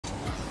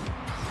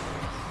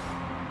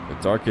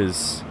But Dark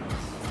is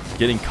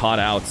getting caught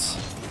out,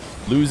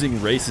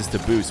 losing races to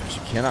boost, which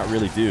you cannot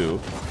really do.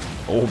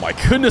 Oh my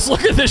goodness,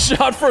 look at this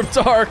shot from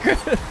Dark.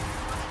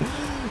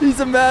 He's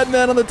a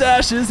madman on the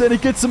dashes, and he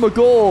gets him a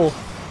goal.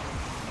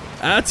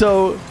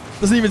 Atto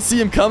doesn't even see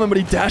him coming, but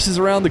he dashes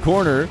around the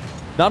corner.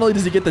 Not only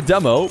does he get the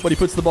demo, but he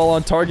puts the ball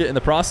on target in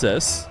the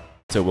process.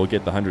 So we'll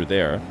get the 100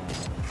 there.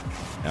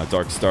 Now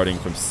Dark starting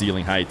from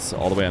ceiling heights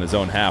all the way on his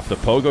own half. The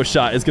pogo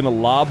shot is going to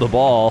lob the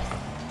ball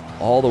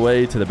all the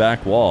way to the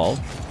back wall.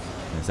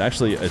 It's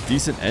actually a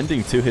decent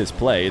ending to his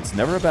play. It's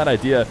never a bad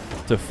idea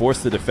to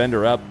force the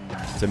defender up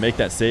to make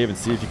that save and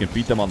see if you can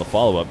beat them on the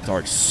follow-up.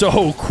 Dark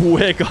so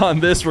quick on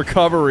this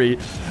recovery.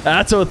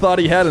 Atto thought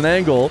he had an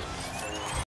angle.